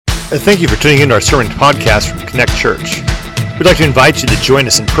Thank you for tuning into our sermon podcast from Connect Church. We'd like to invite you to join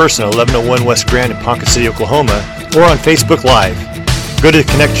us in person at 1101 West Grand in Ponca City, Oklahoma, or on Facebook Live. Go to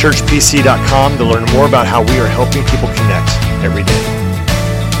connectchurchpc.com to learn more about how we are helping people connect every day.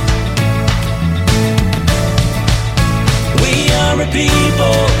 We are a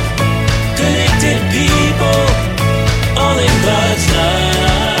people, connected people, all in God's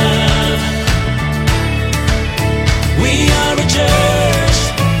love. We are a church,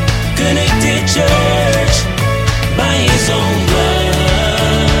 connected church, by His own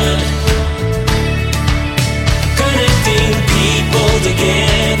blood. Connecting people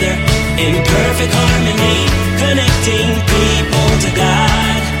together in perfect harmony. Connecting people to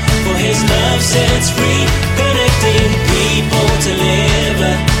God, for His love sets free. Connecting people to live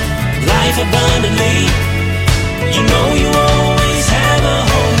a life abundantly. You know you always have a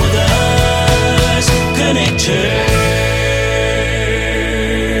home with us. Connect Church.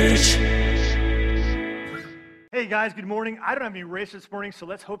 Hey guys, good morning. I don't have any race this morning, so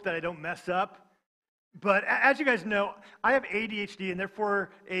let's hope that I don't mess up. But as you guys know, I have ADHD, and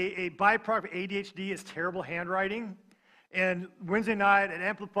therefore a byproduct of ADHD is terrible handwriting. And Wednesday night at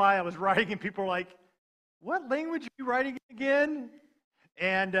Amplify, I was writing, and people were like, "What language are you writing again?"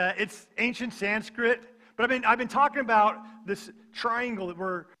 And it's ancient Sanskrit. But I've been talking about this triangle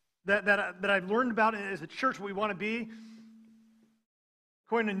that I've learned about as a church, what we want to be.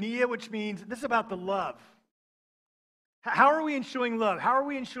 Koinonia, which means this is about the love. How are we in showing love? How are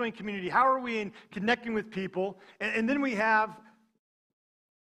we in showing community? How are we in connecting with people? And then we have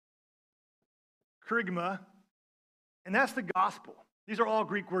kerygma, and that's the gospel. These are all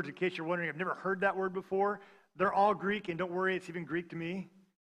Greek words, in case you're wondering. I've never heard that word before. They're all Greek, and don't worry, it's even Greek to me.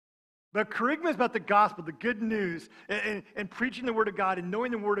 But kerygma is about the gospel, the good news, and preaching the word of God and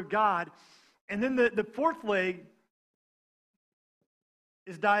knowing the word of God. And then the fourth leg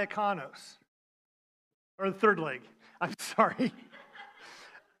is diakonos, or the third leg. I'm sorry.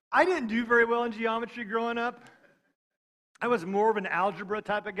 I didn't do very well in geometry growing up. I was more of an algebra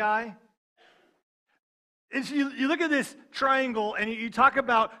type of guy. And so you look at this triangle and you talk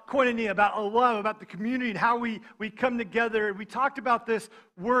about koinonia, about a love, about the community and how we come together. We talked about this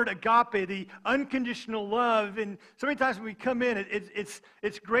word agape, the unconditional love. And so many times when we come in,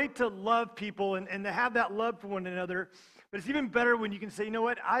 it's great to love people and to have that love for one another. But it's even better when you can say, you know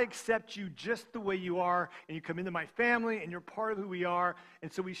what, I accept you just the way you are, and you come into my family, and you're part of who we are,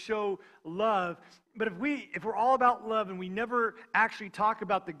 and so we show love. But if we're all about love and we never actually talk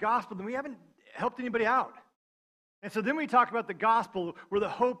about the gospel, then we haven't helped anybody out. And so then we talk about the gospel, where the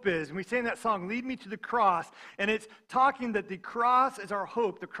hope is, and we say in that song, "Lead Me to the Cross," and it's talking that the cross is our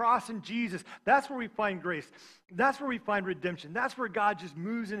hope, the cross in Jesus. That's where we find grace. That's where we find redemption. That's where God just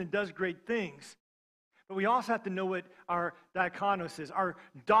moves in and does great things. But we also have to know what our diakonos is, our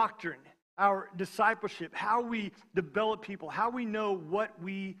doctrine, our discipleship, how we develop people, how we know what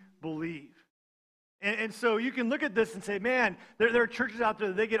we believe. And so you can look at this and say, man, there are churches out there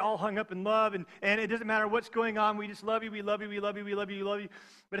that they get all hung up in love, and it doesn't matter what's going on. We just love you, we love you, we love you, we love you, we love you.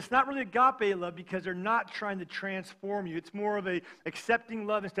 But it's not really agape love because they're not trying to transform you. It's more of a accepting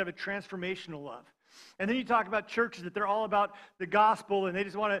love instead of a transformational love. And then you talk about churches that they're all about the gospel, and they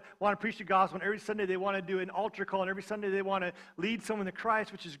just want to preach the gospel. And every Sunday they want to do an altar call, and every Sunday they want to lead someone to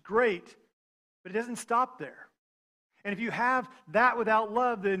Christ, which is great. But it doesn't stop there. And if you have that without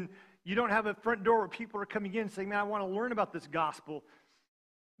love, then you don't have a front door where people are coming in saying, "Man, I want to learn about this gospel."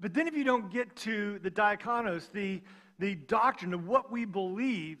 But then if you don't get to the diakonos, the doctrine of what we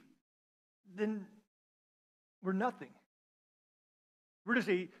believe, then we're nothing. We're just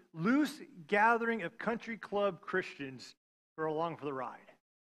a loose gathering of country club Christians who are along for the ride.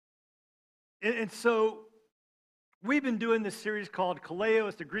 And so we've been doing this series called Kaleo.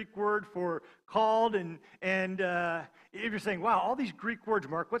 It's the Greek word for called. And if you're saying, wow, all these Greek words,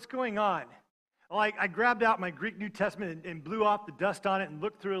 Mark, what's going on? Well, I grabbed out my Greek New Testament and blew off the dust on it and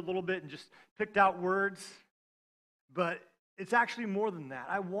looked through it a little bit and just picked out words. But it's actually more than that.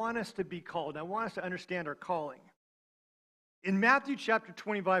 I want us to be called. I want us to understand our calling. In Matthew chapter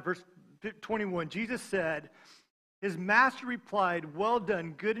 25, verse 21, Jesus said, his master replied, "Well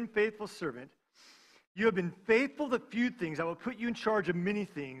done, good and faithful servant. You have been faithful to few things. I will put you in charge of many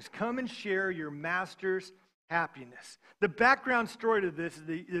things. Come and share your master's happiness." The background story to this is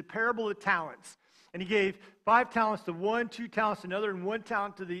the parable of the talents. And he gave 5 talents to one, 2 talents to another, and 1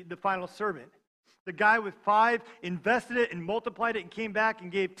 talent to the final servant. The guy with 5 invested it and multiplied it and came back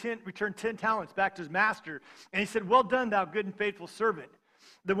and returned 10 talents back to his master. And he said, "Well done, thou good and faithful servant."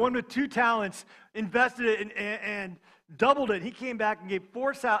 The one with 2 talents invested it and doubled it. He came back and gave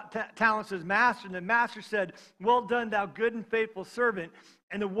 4 talents to his master. And the master said, "Well done, thou good and faithful servant."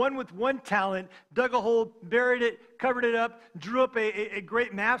 And the one with one talent dug a hole, buried it, covered it up, drew up a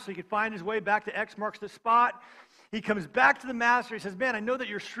great map so he could find his way back to X marks the spot. He comes back to the master. He says, man, I know that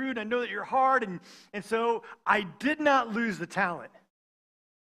you're shrewd. I know that you're hard. And so I did not lose the talent.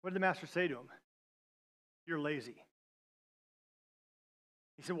 What did the master say to him? You're lazy.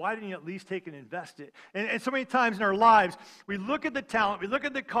 He said, why didn't you at least take and invest it? And so many times in our lives, we look at the talent, we look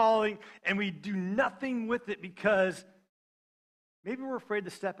at the calling, and we do nothing with it because maybe we're afraid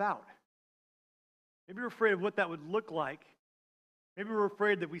to step out. Maybe we're afraid of what that would look like. Maybe we're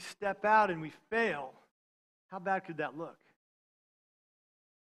afraid that we step out and we fail. How bad could that look?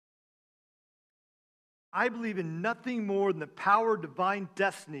 I believe in nothing more than the power of divine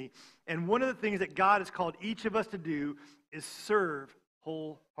destiny. And one of the things that God has called each of us to do is serve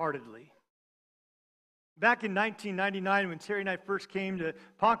wholeheartedly. Back in 1999, when Terry and I first came to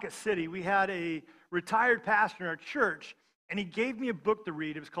Ponca City, we had a retired pastor in our church, and he gave me a book to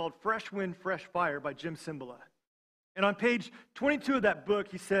read. It was called Fresh Wind, Fresh Fire by Jim Cymbala. And on page 22 of that book,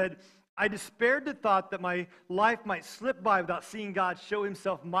 he said, I despaired the thought that my life might slip by without seeing God show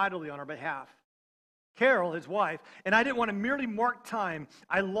himself mightily on our behalf. Carol, his wife, and I didn't want to merely mark time.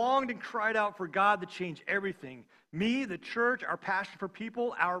 I longed and cried out for God to change everything. Me, the church, our passion for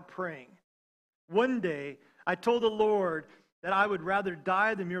people, our praying. One day, I told the Lord that I would rather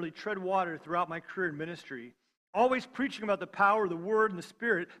die than merely tread water throughout my career in ministry, always preaching about the power of the Word and the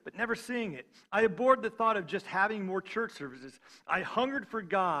Spirit, but never seeing it. I abhorred the thought of just having more church services. I hungered for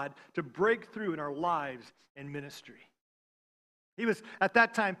God to break through in our lives and ministry. He was, at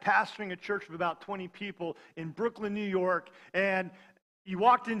that time, pastoring a church of about 20 people in Brooklyn, New York, and you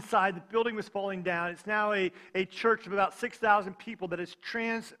walked inside, the building was falling down. It's now a church of about 6,000 people that is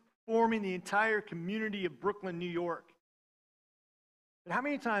transforming the entire community of Brooklyn, New York. But how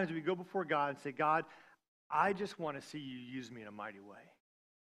many times do we go before God and say, God, I just want to see you use me in a mighty way.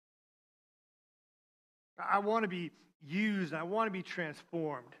 I want to be used, and I want to be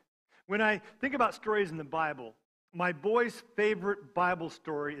transformed. When I think about stories in the Bible, my boy's favorite Bible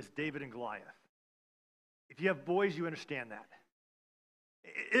story is David and Goliath. If you have boys, you understand that.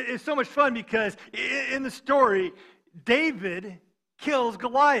 It's so much fun because in the story, David kills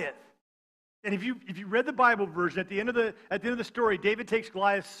Goliath. And if you read the Bible version, at the end of the story, David takes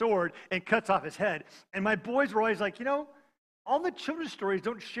Goliath's sword and cuts off his head. And my boys were always like, all the children's stories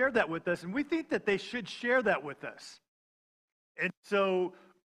don't share that with us, and we think that they should share that with us. And so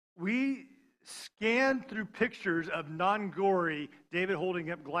we scanned through pictures of non-gory David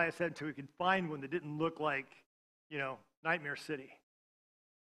holding up Goliath's head until we could find one that didn't look like, Nightmare City.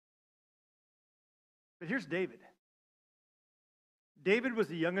 But here's David. David was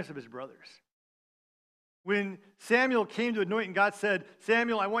the youngest of his brothers. When Samuel came to anoint, and God said,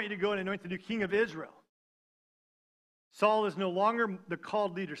 Samuel, I want you to go and anoint the new king of Israel. Saul is no longer the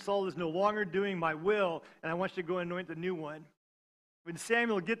called leader. Saul is no longer doing my will, and I want you to go and anoint the new one. When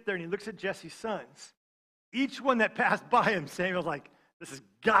Samuel gets there and he looks at Jesse's sons, each one that passed by him, Samuel's like, this has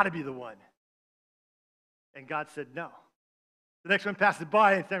got to be the one. And God said, no. The next one passes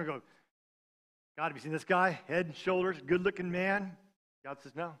by, and Samuel goes, God, have you seen this guy? Head and shoulders, good-looking man. God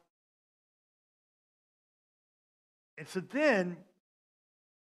says, no. And so then, have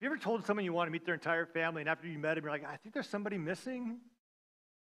you ever told someone you want to meet their entire family, and after you met him, you're like, I think there's somebody missing?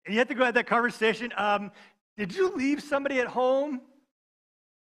 And you have to go have that conversation. Did you leave somebody at home?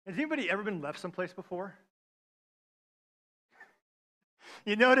 Has anybody ever been left someplace before?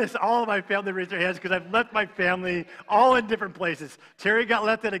 You notice all of my family raised their hands because I've left my family all in different places. Terry got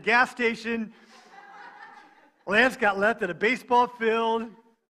left at a gas station. Lance got left at a baseball field.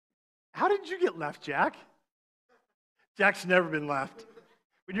 How did you get left, Jack? Jack's never been left.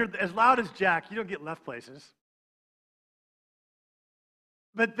 When you're as loud as Jack, you don't get left places.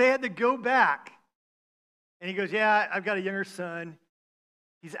 But they had to go back. And he goes, yeah, I've got a younger son.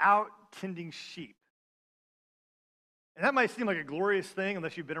 He's out tending sheep. And that might seem like a glorious thing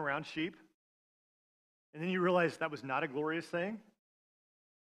unless you've been around sheep. And then you realize that was not a glorious thing.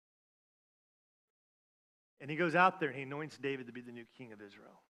 And he goes out there and he anoints David to be the new king of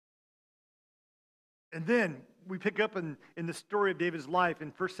Israel. And then we pick up in the story of David's life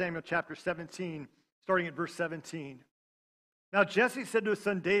in 1 Samuel chapter 17, starting at verse 17. Now Jesse said to his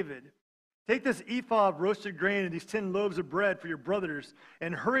son David, take this ephah of roasted grain and these 10 loaves of bread for your brothers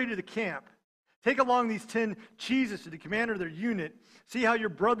and hurry to the camp. Take along these 10 cheeses to the commander of their unit. See how your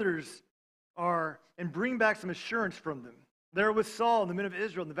brothers are and bring back some assurance from them. There was Saul and the men of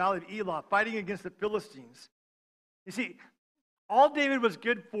Israel in the valley of Elah fighting against the Philistines. You see, all David was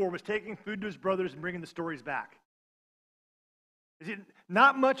good for was taking food to his brothers and bringing the stories back. You see,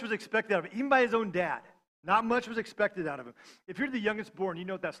 not much was expected of him, even by his own dad. Not much was expected out of him. If you're the youngest born, you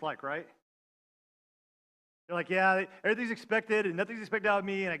know what that's like, right? They're like, yeah, everything's expected and nothing's expected out of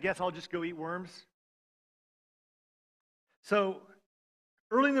me, and I guess I'll just go eat worms. So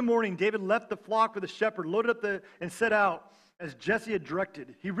early in the morning, David left the flock with the shepherd, loaded up and set out as Jesse had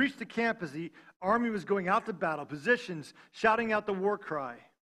directed. He reached the camp as the army was going out to battle, positions shouting out the war cry.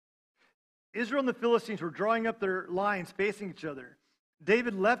 Israel and the Philistines were drawing up their lines facing each other.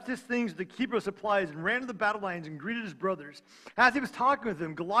 David left his things to the keeper of supplies and ran to the battle lines and greeted his brothers. As he was talking with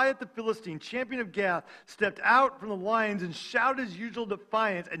them, Goliath the Philistine, champion of Gath, stepped out from the lines and shouted his usual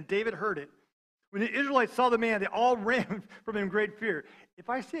defiance, and David heard it. When the Israelites saw the man, they all ran from him in great fear. If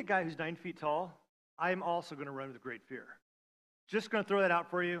I see a guy who's 9 feet tall, I am also going to run with great fear. Just going to throw that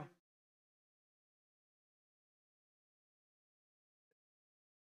out for you.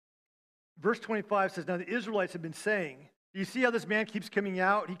 Verse 25 says, now the Israelites have been saying, you see how this man keeps coming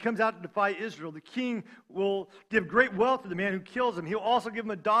out? He comes out to defy Israel. The king will give great wealth to the man who kills him. He'll also give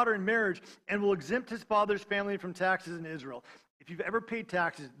him a daughter in marriage and will exempt his father's family from taxes in Israel. If you've ever paid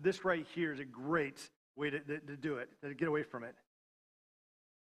taxes, this right here is a great way to do it, to get away from it.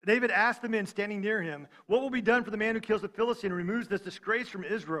 David asked the men standing near him, what will be done for the man who kills the Philistine and removes this disgrace from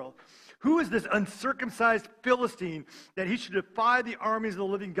Israel? Who is this uncircumcised Philistine that he should defy the armies of the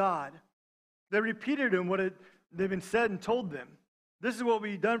living God? They repeated to him what they've been said and told them. This is what will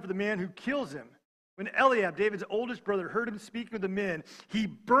be done for the man who kills him. When Eliab, David's oldest brother, heard him speaking with the men, he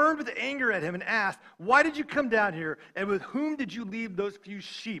burned with anger at him and asked, why did you come down here, and with whom did you leave those few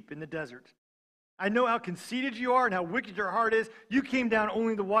sheep in the desert? I know how conceited you are and how wicked your heart is. You came down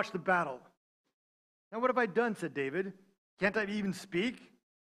only to watch the battle. Now what have I done, said David. Can't I even speak?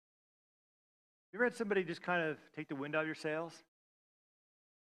 You ever had somebody just kind of take the wind out of your sails?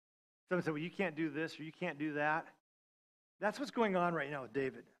 Someone said, well, you can't do this or you can't do that. That's what's going on right now with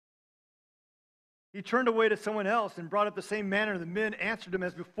David. He turned away to someone else and brought up the same manner. The men answered him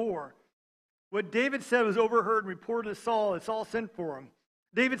as before. What David said was overheard and reported to Saul, and Saul sent for him.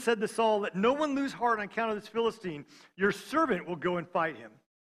 David said to Saul, let no one lose heart on account of this Philistine. Your servant will go and fight him.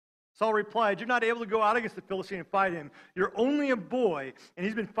 Saul replied, you're not able to go out against the Philistine and fight him. You're only a boy, and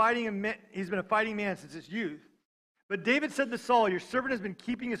he's been a fighting man since his youth. But David said to Saul, your servant has been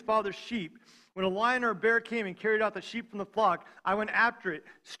keeping his father's sheep. When a lion or a bear came and carried out the sheep from the flock, I went after it,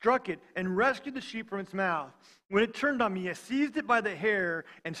 struck it, and rescued the sheep from its mouth. When it turned on me, I seized it by the hair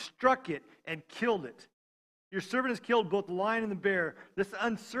and struck it and killed it. Your servant has killed both the lion and the bear. This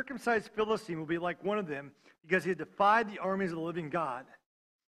uncircumcised Philistine will be like one of them, because he has defied the armies of the living God.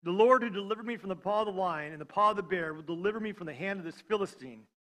 The Lord who delivered me from the paw of the lion and the paw of the bear will deliver me from the hand of this Philistine.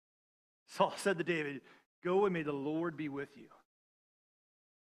 Saul said to David, go and may the Lord be with you.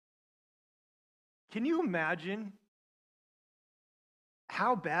 Can you imagine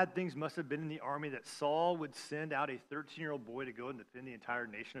how bad things must have been in the army that Saul would send out a 13-year-old boy to go and defend the entire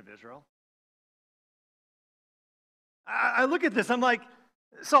nation of Israel? I look at this, I'm like,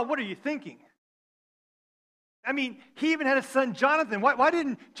 Saul, what are you thinking? I mean, he even had a son, Jonathan. Why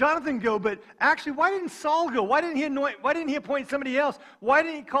didn't Jonathan go? But actually, why didn't Saul go? Why didn't he appoint somebody else? Why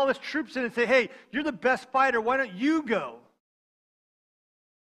didn't he call his troops in and say, hey, you're the best fighter, why don't you go?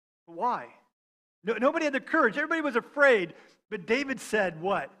 Why? Nobody had the courage. Everybody was afraid. But David said,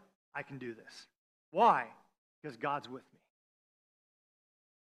 what? I can do this. Why? Because God's with me.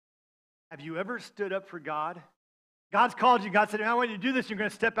 Have you ever stood up for God? God's called you. God said, I want you to do this. You're going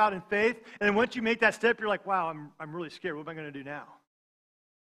to step out in faith. And then once you make that step, you're like, wow, I'm really scared. What am I going to do now?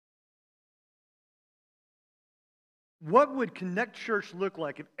 What would Connect Church look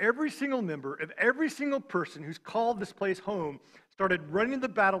like if every single member, if every single person who's called this place home started running the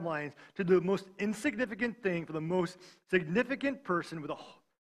battle lines to do the most insignificant thing for the most significant person with a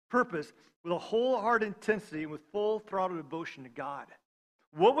purpose, with a wholehearted intensity, and with full throttle devotion to God?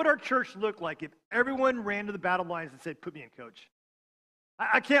 What would our church look like if everyone ran to the battle lines and said, put me in, coach?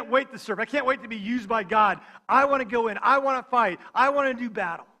 I can't wait to serve. I can't wait to be used by God. I want to go in. I want to fight. I want to do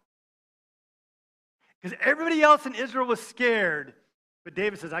battle. Because everybody else in Israel was scared, but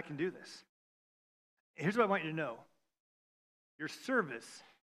David says, I can do this. And here's what I want you to know. Your service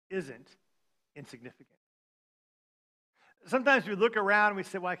isn't insignificant. Sometimes we look around and we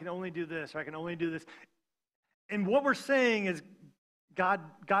say, well, I can only do this, or I can only do this. And what we're saying is, God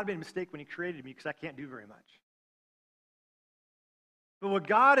made a mistake when he created me because I can't do very much. But what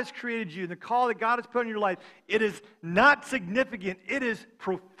God has created you and the call that God has put in your life, it is not significant. It is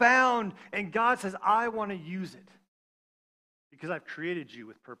profound. And God says, I want to use it because I've created you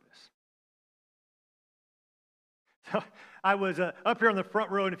with purpose. So I was up here on the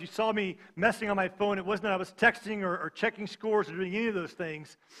front row, and if you saw me messing on my phone, it wasn't that I was texting or checking scores or doing any of those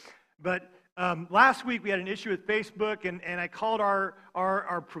things. But last week we had an issue with Facebook, and I called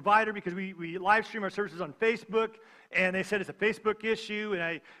our provider because we live stream our services on Facebook, and they said it's a Facebook issue, and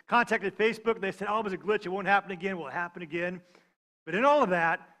I contacted Facebook, and they said, oh, it was a glitch, it won't happen again, will it happen again? But in all of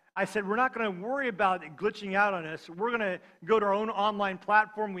that, I said, we're not going to worry about it glitching out on us. We're going to go to our own online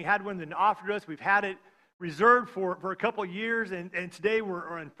platform. We had one that offered us. We've had it reserved for a couple of years, and today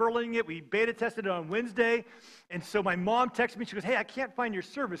we're unfurling it. We beta tested it on Wednesday, and so my mom texted me. She goes, hey, I can't find your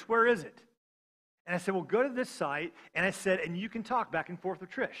service. Where is it? And I said, well, go to this site, and I said, and you can talk back and forth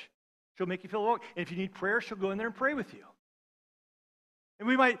with Trish. She'll make you feel welcome. And if you need prayer, she'll go in there and pray with you. And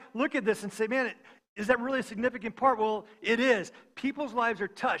we might look at this and say, man, is that really a significant part? Well, it is. People's lives are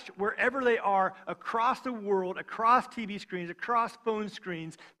touched wherever they are across the world, across TV screens, across phone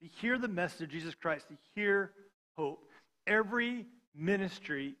screens, to hear the message of Jesus Christ, to hear hope. Every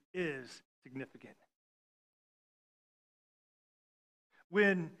ministry is significant.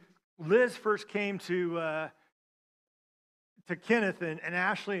 When Liz first came to Kenneth and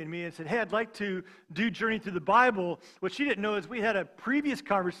Ashley and me and said, hey, I'd like to do Journey Through the Bible, what she didn't know is we had a previous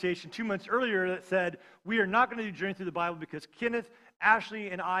conversation 2 months earlier that said, we are not going to do Journey Through the Bible because Kenneth,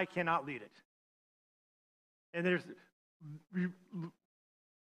 Ashley, and I cannot lead it. And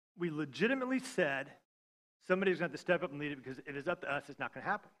we legitimately said, somebody's going to have to step up and lead it because it is up to us, it's not going to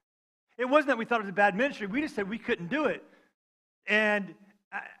happen. It wasn't that we thought it was a bad ministry, we just said we couldn't do it. And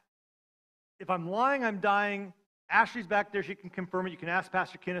if I'm lying, I'm dying. Ashley's back there, she can confirm it. You can ask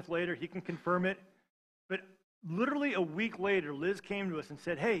Pastor Kenneth later, he can confirm it. But literally a week later, Liz came to us and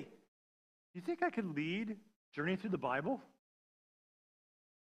said, hey, do you think I could lead Journey Through the Bible?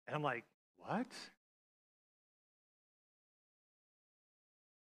 And I'm like, what?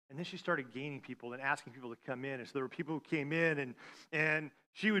 And then she started gaining people and asking people to come in. And so there were people who came in, and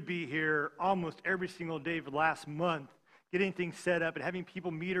she would be here almost every single day for the last month, getting things set up and having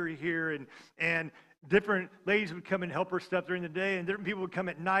people meet her here, and different ladies would come and help her stuff during the day, and different people would come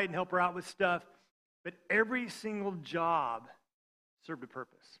at night and help her out with stuff. But every single job served a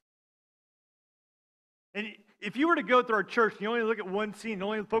purpose. And if you were to go through our church and you only look at one scene, and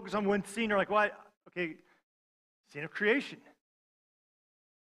only focus on one scene, you're like, well, okay, scene of creation.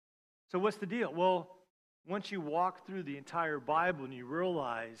 So what's the deal? Well, once you walk through the entire Bible and you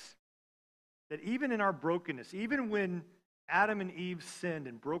realize that even in our brokenness, even when Adam and Eve sinned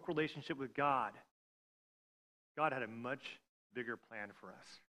and broke relationship with God, God had a much bigger plan for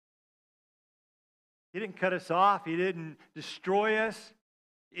us. He didn't cut us off. He didn't destroy us.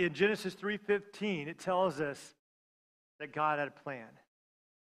 In Genesis 3:15, it tells us that God had a plan.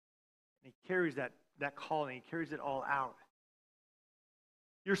 And he carries that calling. He carries it all out.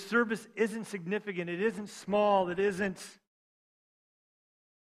 Your service isn't significant. It isn't small. It isn't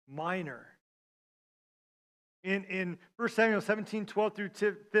minor. In 1 Samuel 17:12 through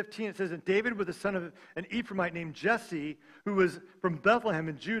 15, it says, and David was the son of an Ephraimite named Jesse, who was from Bethlehem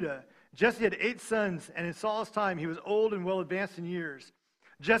in Judah. Jesse had 8 sons, and in Saul's time he was old and well advanced in years.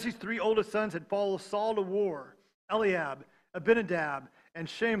 Jesse's 3 oldest sons had followed Saul to war, Eliab, Abinadab, and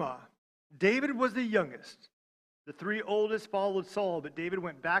Shema. David was the youngest. The 3 oldest followed Saul, but David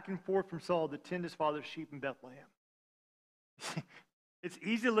went back and forth from Saul to tend his father's sheep in Bethlehem. It's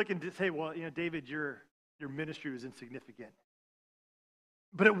easy to look and say, well, David, your ministry was insignificant.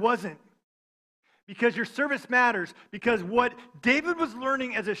 But it wasn't. Because your service matters. Because what David was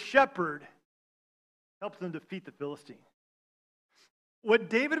learning as a shepherd helped him defeat the Philistine. What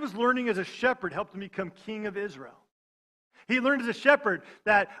David was learning as a shepherd helped him become king of Israel. He learned as a shepherd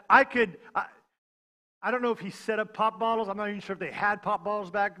that I don't know if he set up pop bottles. I'm not even sure if they had pop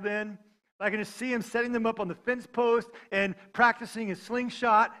bottles back then. But I can just see him setting them up on the fence post and practicing his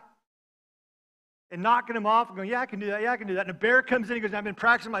slingshot and knocking him off and going, yeah, I can do that, yeah, I can do that. And a bear comes in, he goes, I've been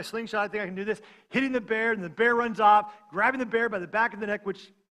practicing my slingshot, I think I can do this. Hitting the bear, and the bear runs off, grabbing the bear by the back of the neck,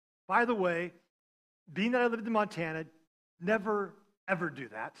 which, by the way, being that I lived in Montana, never, ever do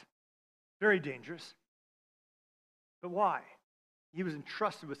that. Very dangerous. But why? He was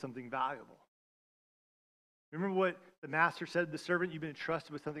entrusted with something valuable. Remember what the master said to the servant? You've been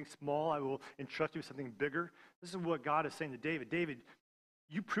entrusted with something small, I will entrust you with something bigger. This is what God is saying to David. David,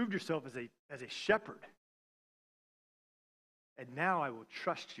 you proved yourself as a shepherd. And now I will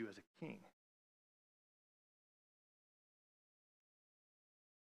trust you as a king.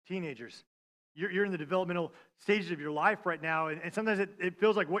 Teenagers, you're in the developmental stages of your life right now, and sometimes it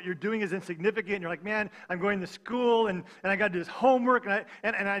feels like what you're doing is insignificant. You're like, man, I'm going to school, and I got to do this homework,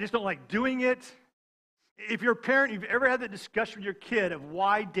 and I just don't like doing it. If you're a parent, you've ever had that discussion with your kid of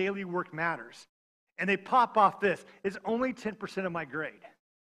why daily work matters, and they pop off this, it's only 10% of my grade.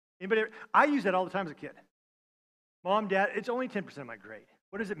 Anybody ever? I use that all the time as a kid. Mom, Dad, it's only 10% of my grade.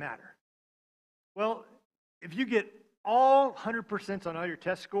 What does it matter? Well, if you get all 100% on all your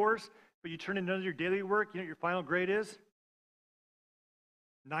test scores, but you turn in none of your daily work, you know what your final grade is?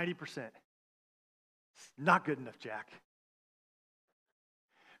 90%. It's not good enough, Jack.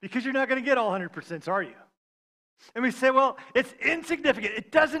 Because you're not going to get all 100%, are you? And we say, well, it's insignificant.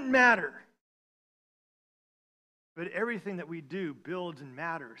 It doesn't matter. But everything that we do builds and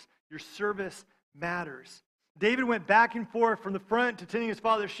matters. Your service matters. David went back and forth from the front to tending his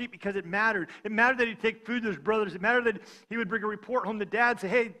father's sheep because it mattered. It mattered that he'd take food to his brothers. It mattered that he would bring a report home to dad and say,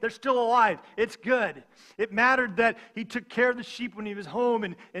 hey, they're still alive. It's good. It mattered that he took care of the sheep when he was home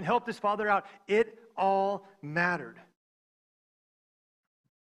and helped his father out. It all mattered.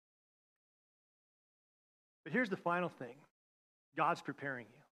 But here's the final thing. God's preparing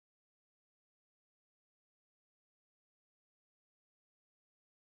you.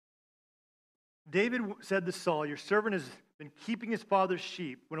 David said to Saul, your servant has been keeping his father's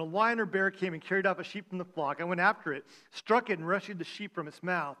sheep. When a lion or bear came and carried off a sheep from the flock, I went after it, struck it, and rescued the sheep from its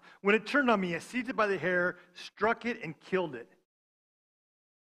mouth. When it turned on me, I seized it by the hair, struck it, and killed it.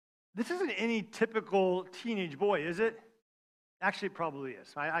 This isn't any typical teenage boy, is it? Actually, it probably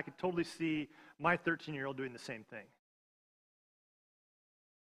is. I could totally see my 13-year-old doing the same thing.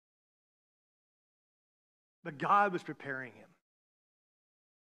 But God was preparing him.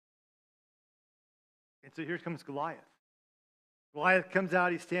 And so here comes Goliath. Goliath comes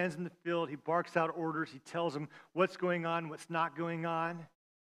out, he stands in the field, he barks out orders, he tells them what's going on, what's not going on.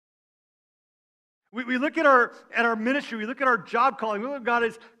 We look at our ministry, we look at our job calling, we look at what God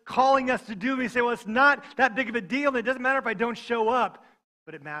is calling us to do, and we say, well, it's not that big of a deal, and it doesn't matter if I don't show up,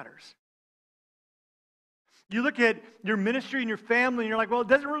 but it matters. You look at your ministry and your family, and you're like, well, it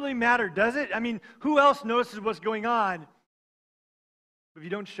doesn't really matter, does it? I mean, who else notices what's going on? But if you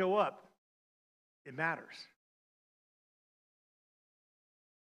don't show up, it matters.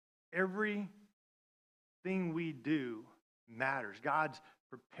 Everything we do matters. God's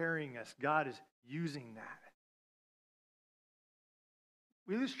preparing us. God is using that.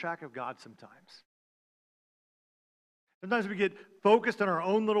 We lose track of God sometimes. Sometimes we get focused on our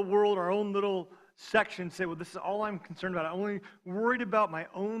own little world, our own little section, say, well, this is all I'm concerned about. I'm only worried about my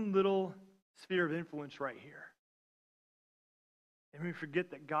own little sphere of influence right here. And we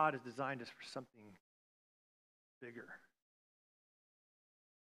forget that God has designed us for something bigger.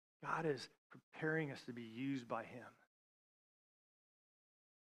 God is preparing us to be used by Him.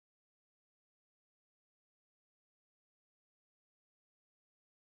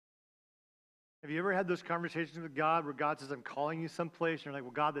 Have you ever had those conversations with God where God says, I'm calling you someplace, and you're like,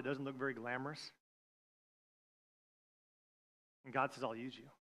 well, God, that doesn't look very glamorous. And God says, I'll use you.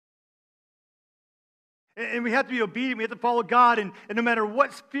 And we have to be obedient. We have to follow God. And no matter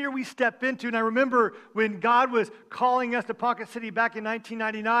what sphere we step into, and I remember when God was calling us to Pocket City back in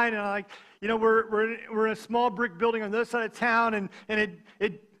 1999, and I'm like, you know, we're in a small brick building on the other side of town, and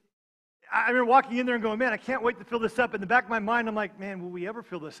I remember walking in there and going, man, I can't wait to fill this up. In the back of my mind, I'm like, man, will we ever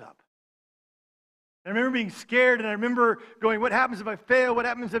fill this up? And I remember being scared, and I remember going, what happens if I fail? What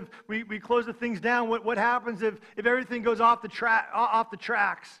happens if we close the things down? What happens if everything goes off the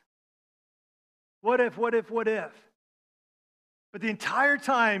tracks? What if? But the entire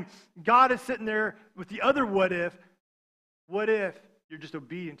time, God is sitting there with the other what if. What if you're just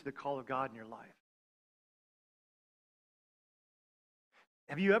obedient to the call of God in your life?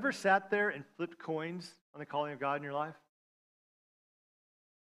 Have you ever sat there and flipped coins on the calling of God in your life?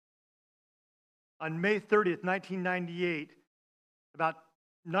 On May 30th, 1998, about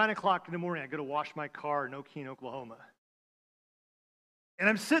 9 o'clock in the morning, I go to wash my car in Okeene, Oklahoma. And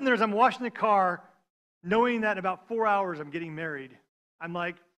I'm sitting there as I'm washing the car, knowing that in about 4 hours I'm getting married. I'm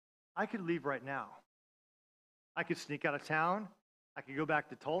like, I could leave right now. I could sneak out of town. I could go back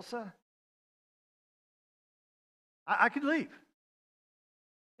to Tulsa. I could leave.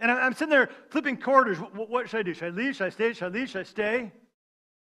 And I'm sitting there flipping quarters. What should I do? Should I leave? Should I stay? Should I leave? Should I stay?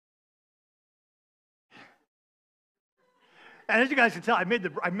 And as you guys can tell, I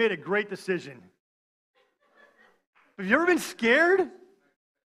made a great decision. Have you ever been scared?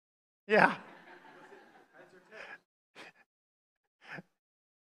 Yeah.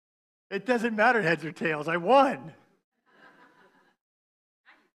 It doesn't matter heads or tails. I won.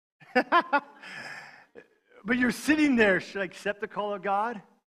 But you're sitting there. Should I accept the call of God?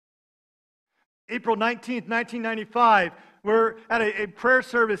 April 19th, 1995, we're at a prayer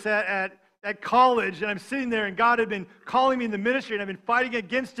service at college, and I'm sitting there, and God had been calling me in the ministry, and I've been fighting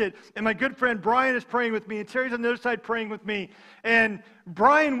against it, and my good friend Brian is praying with me, and Terry's on the other side praying with me, and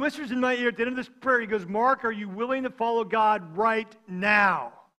Brian whispers in my ear at the end of this prayer, he goes, Mark, are you willing to follow God right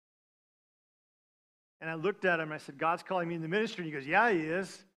now? And I looked at him, and I said, God's calling me in the ministry, and he goes, yeah, he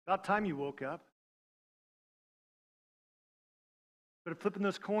is. About time you woke up. But flipping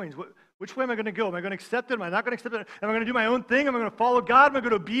those coins, which way am I going to go? Am I going to accept it? Am I not going to accept it? Am I going to do my own thing? Am I going to follow God? Am I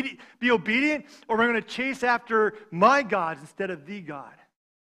going to be obedient? Or am I going to chase after my gods instead of the God?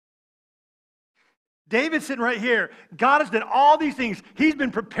 David's sitting right here. God has done all these things. He's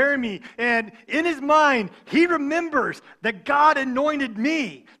been preparing me. And in his mind, he remembers that God anointed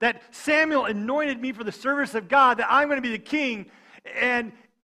me, that Samuel anointed me for the service of God, that I'm going to be the king. And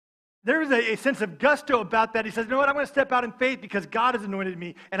there's a sense of gusto about that. He says, you know what, I'm going to step out in faith because God has anointed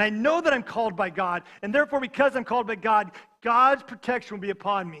me. And I know that I'm called by God. And therefore, because I'm called by God, God's protection will be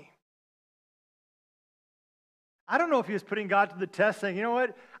upon me. I don't know if he was putting God to the test, saying, you know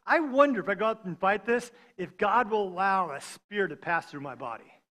what, I wonder if I go out and fight this, if God will allow a spear to pass through my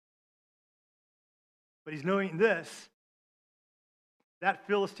body. But he's knowing this, that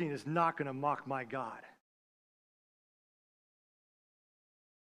Philistine is not going to mock my God.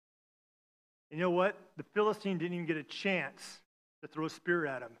 And you know what? The Philistine didn't even get a chance to throw a spear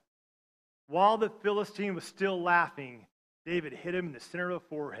at him. While the Philistine was still laughing, David hit him in the center of the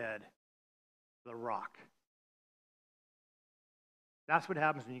forehead with a rock. That's what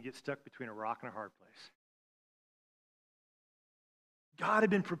happens when you get stuck between a rock and a hard place. God had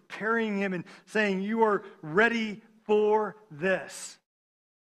been preparing him and saying, you are ready for this.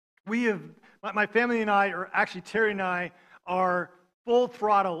 My family and I, or actually Terry and I, are full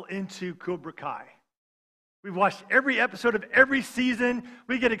throttle into Cobra Kai. We've watched every episode of every season.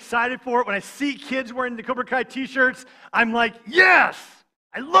 We get excited for it. When I see kids wearing the Cobra Kai t-shirts, I'm like, yes,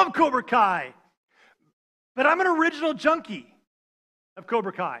 I love Cobra Kai. But I'm an original junkie of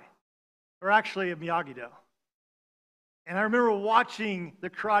Cobra Kai, or actually of Miyagi-Do. And I remember watching The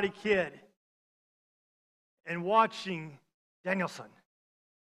Karate Kid and watching Danielson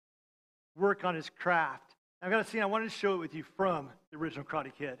work on his craft. I've got a scene I wanted to show it with you from the original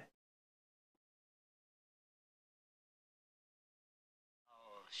Karate Kid.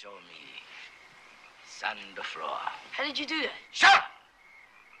 Oh, show me. Sand the floor. How did you do that? Shut up!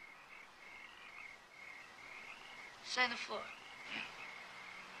 Sand the floor.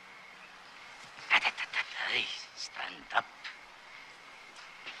 Hey, stand up.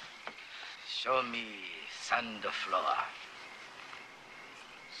 Show me sand the floor.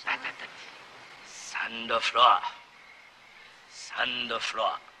 Sand the floor. Sand the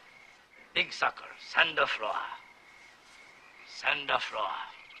floor. Big sucker, sand the floor. Sand the floor.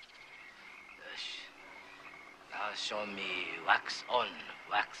 Now show me wax on,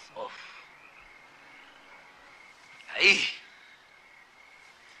 wax off. Hey.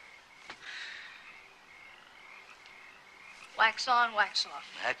 Wax on, wax off.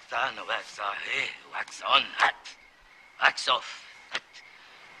 Wax on, wax off. Hey, wax on, hot. Wax off, hot.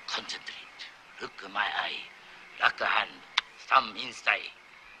 Concentrate. Look at my eye. Lock a hand. Thumb inside.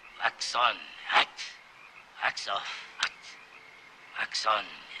 Wax on, hot. Wax off, hot. Wax on,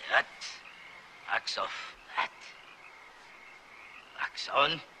 hot. Wax off, hot. Wax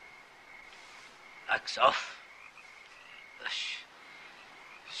on. Wax off.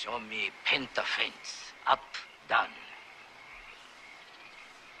 Show me penta fence. Up, down.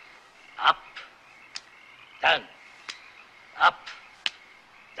 Up, down, up,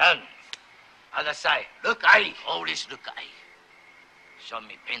 down. Other side. Look eye. Always look eye. Show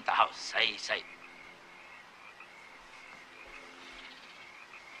me paint the house. Side, side.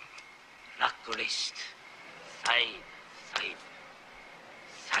 Lock wrist. Side, side.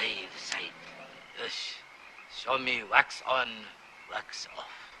 Side, side. Yes. Show me wax on, wax off.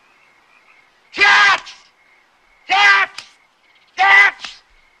 That! That! That!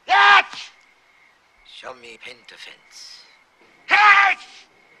 That! Show me paint the fence. That!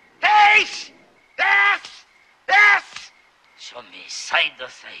 That! That! That! Show me side to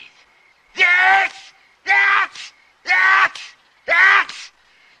side. That! That! That! That!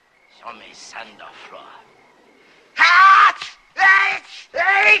 Show me sand or floor. That! That!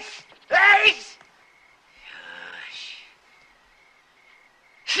 That! That! Yes.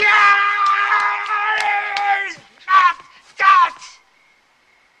 Yes! That! That!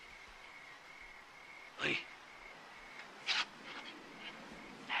 Oi.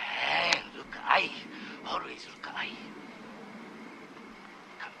 Look eye. Always look eye.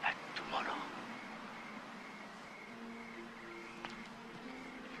 Come back tomorrow.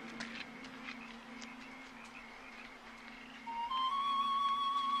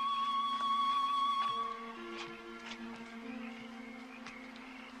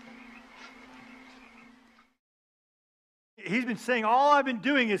 He's been saying, all I've been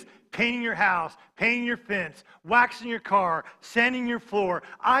doing is painting your house, painting your fence, waxing your car, sanding your floor.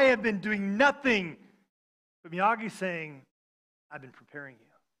 I have been doing nothing. But Miyagi's saying, I've been preparing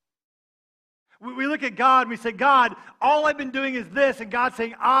you. We look at God and we say, God, all I've been doing is this. And God's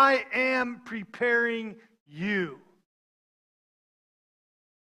saying, I am preparing you.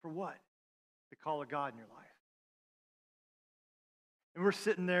 For what? The call of God in your life. And we're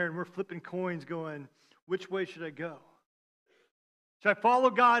sitting there and we're flipping coins going, which way should I go? Should I follow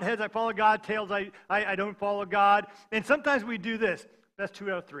God heads? I follow God tails. I don't follow God. And sometimes we do this. Best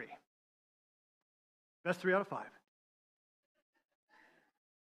 2 out of 3. Best 3 out of 5.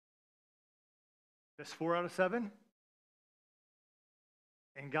 Best 4 out of 7.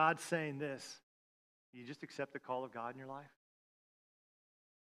 And God's saying this. You just accept the call of God in your life?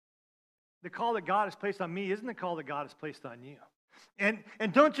 The call that God has placed on me isn't the call that God has placed on you. And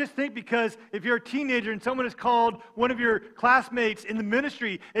don't just think because if you're a teenager and someone has called one of your classmates in the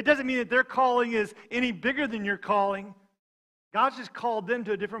ministry, it doesn't mean that their calling is any bigger than your calling. God's just called them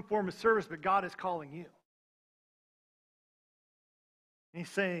to a different form of service, but God is calling you. And he's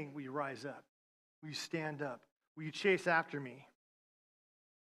saying, will you rise up? Will you stand up? Will you chase after me?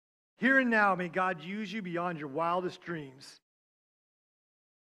 Here and now, may God use you beyond your wildest dreams.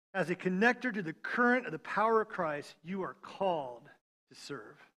 As a connector to the current of the power of Christ, you are called to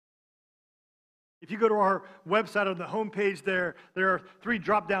serve. If you go to our website on the homepage there are 3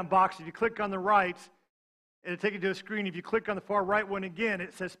 drop-down boxes. If you click on the right, it'll take you to a screen. If you click on the far right one again,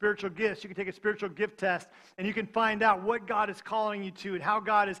 it says spiritual gifts. You can take a spiritual gift test, and you can find out what God is calling you to and how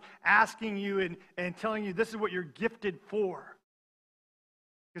God is asking you and telling you this is what you're gifted for.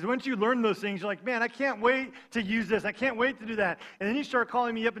 Because once you learn those things, you're like, man, I can't wait to use this. I can't wait to do that. And then you start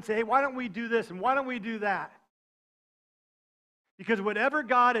calling me up and say, hey, why don't we do this and why don't we do that? Because whatever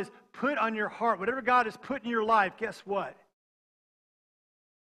God has put on your heart, whatever God has put in your life, guess what?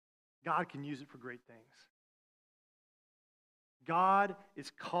 God can use it for great things. God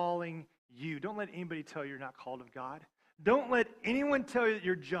is calling you. Don't let anybody tell you you're not called of God. Don't let anyone tell you that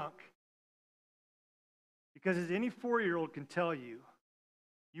you're junk. Because as any 4-year-old can tell you,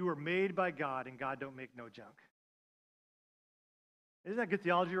 you were made by God, and God don't make no junk. Isn't that good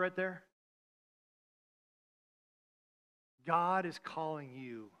theology right there? God is calling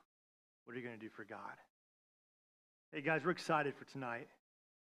you. What are you going to do for God? Hey, guys, we're excited for tonight.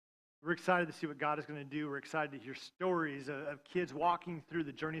 We're excited to see what God is going to do. We're excited to hear stories of kids walking through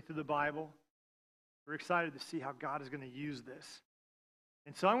the journey through the Bible. We're excited to see how God is going to use this.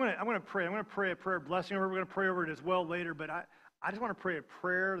 And so I'm going to pray. I'm going to pray a prayer of blessing. We're going to pray over it as well later, but I just want to pray a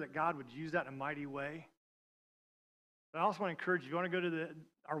prayer that God would use that in a mighty way. But I also want to encourage you, if you want to go to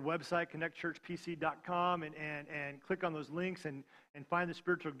our website, connectchurchpc.com, and click on those links and find the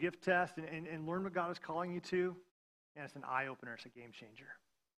spiritual gift test and learn what God is calling you to. And it's an eye-opener. It's a game changer.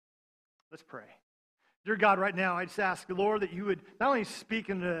 Let's pray. Dear God, right now, I just ask, Lord, that you would not only speak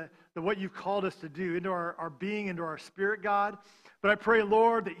into what you've called us to do, into our being, into our spirit, God, but I pray,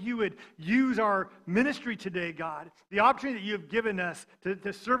 Lord, that you would use our ministry today, God, the opportunity that you have given us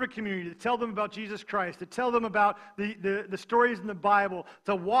to serve a community, to tell them about Jesus Christ, to tell them about the stories in the Bible,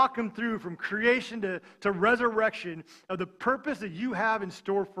 to walk them through from creation to resurrection of the purpose that you have in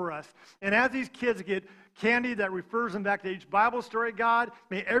store for us. And as these kids get candy that refers them back to each Bible story, God,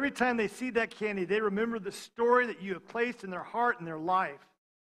 may every time they see that candy, they remember the story that you have placed in their heart and their life.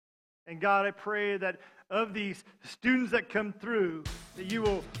 And God, I pray that of these students that come through, that you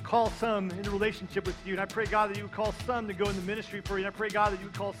will call some into relationship with you. And I pray, God, that you would call some to go in the ministry for you. And I pray, God, that you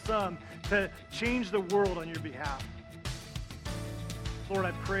would call some to change the world on your behalf. Lord,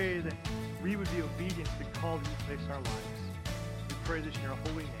 I pray that we would be obedient to the call that you place in our lives. We pray this in your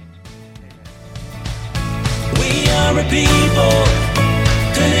holy name. Amen. We are a people